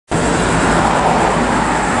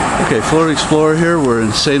Okay, Florida Explorer here. We're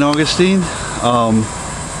in St. Augustine.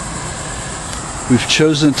 We've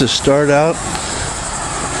chosen to start out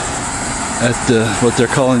at what they're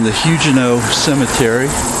calling the Huguenot Cemetery.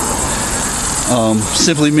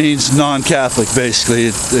 Simply means non-Catholic, basically.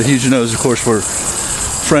 The Huguenots, of course, were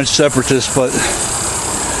French separatists, but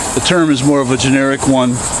the term is more of a generic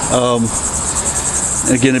one.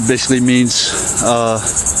 Again, it basically means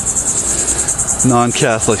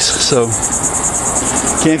non-Catholics. So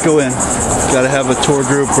can't go in. Got to have a tour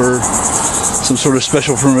group or some sort of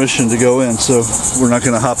special permission to go in. So we're not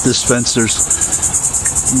going to hop this fence. There's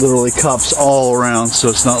literally cops all around, so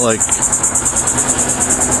it's not like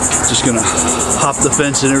just going to hop the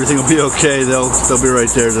fence and everything will be okay. They'll be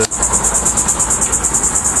right there to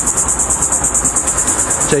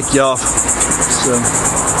take you off. So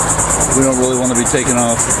we don't really want to be taken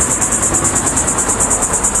off.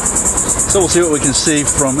 So we'll see what we can see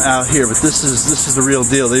from out here, but this is the real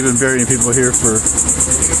deal. They've been burying people here for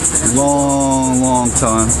a long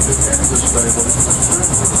time.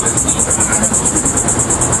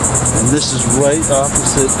 And this is right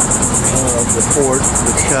opposite the fort,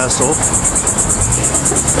 the castle.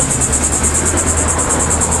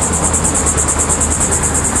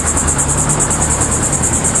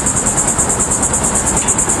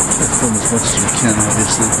 Film as much as we can,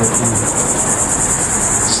 obviously, but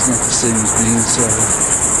it's not the same as being inside.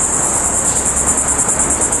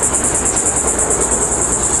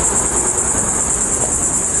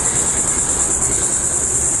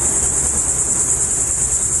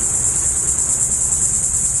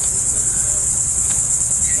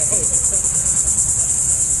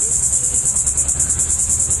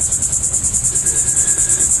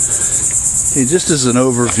 Okay, just as an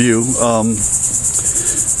overview,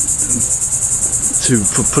 to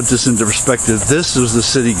put this into perspective, this is the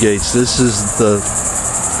city gates.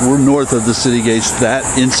 We're north of the city gates. That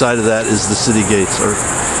inside of that is the city gates, or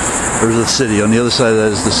the city. On the other side of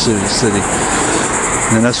that is the city.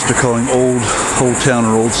 And that's what they're calling old town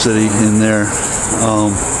or old city in there.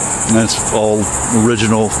 And that's all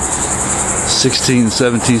original 16th,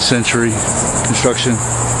 17th century construction.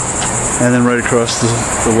 And then right across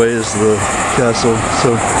the way is the castle.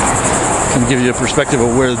 So can give you a perspective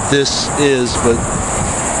of where this is, but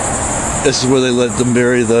this is where they let them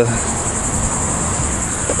bury the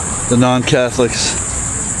non-Catholics.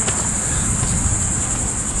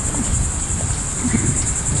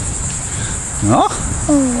 Oh.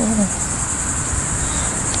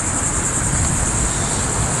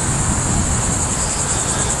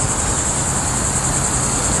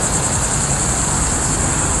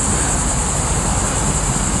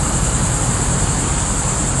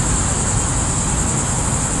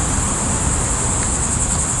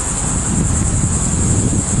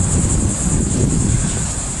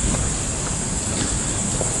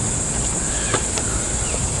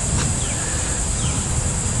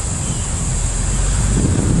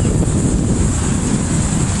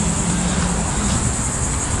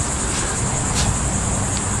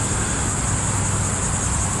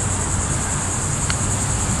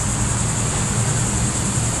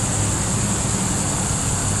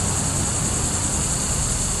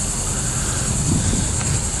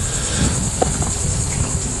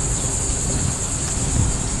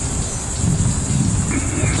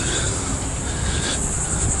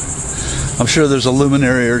 I'm sure there's a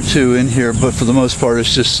luminary or two in here, but for the most part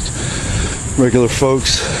it's just regular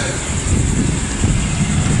folks.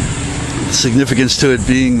 Significance to it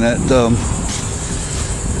being that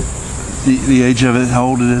the age of it, how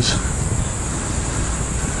old it is.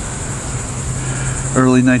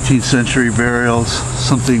 Early 19th century burials,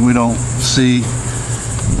 something we don't see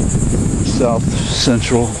South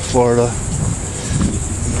Central Florida.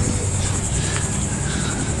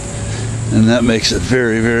 And that makes it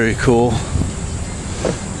very, very cool.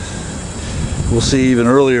 We'll see even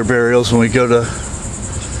earlier burials when we go to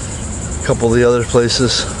a couple of the other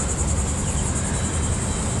places.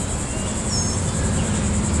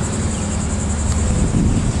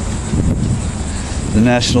 The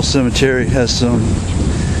National Cemetery has some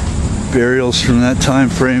burials from that time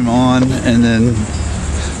frame on, and then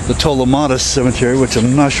the Tolomato Cemetery, which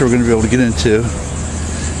I'm not sure we're going to be able to get into.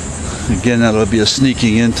 Again, that'll be a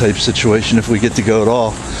sneaking in type situation if we get to go at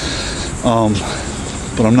all.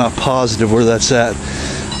 But I'm not positive where that's at.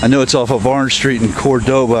 I know it's off of Orange Street in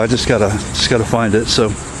Cordoba. I just gotta find it.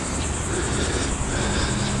 So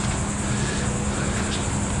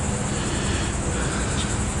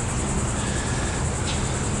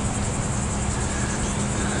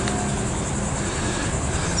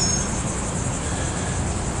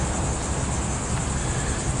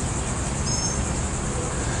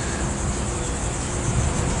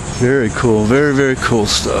Very cool, very, very cool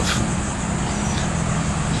stuff.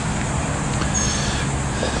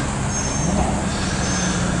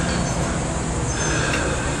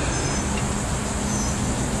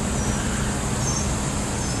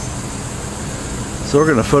 So we're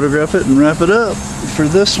going to photograph it and wrap it up for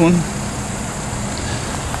this one.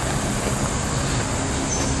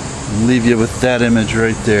 Leave you with that image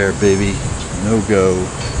right there, baby. No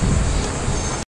go.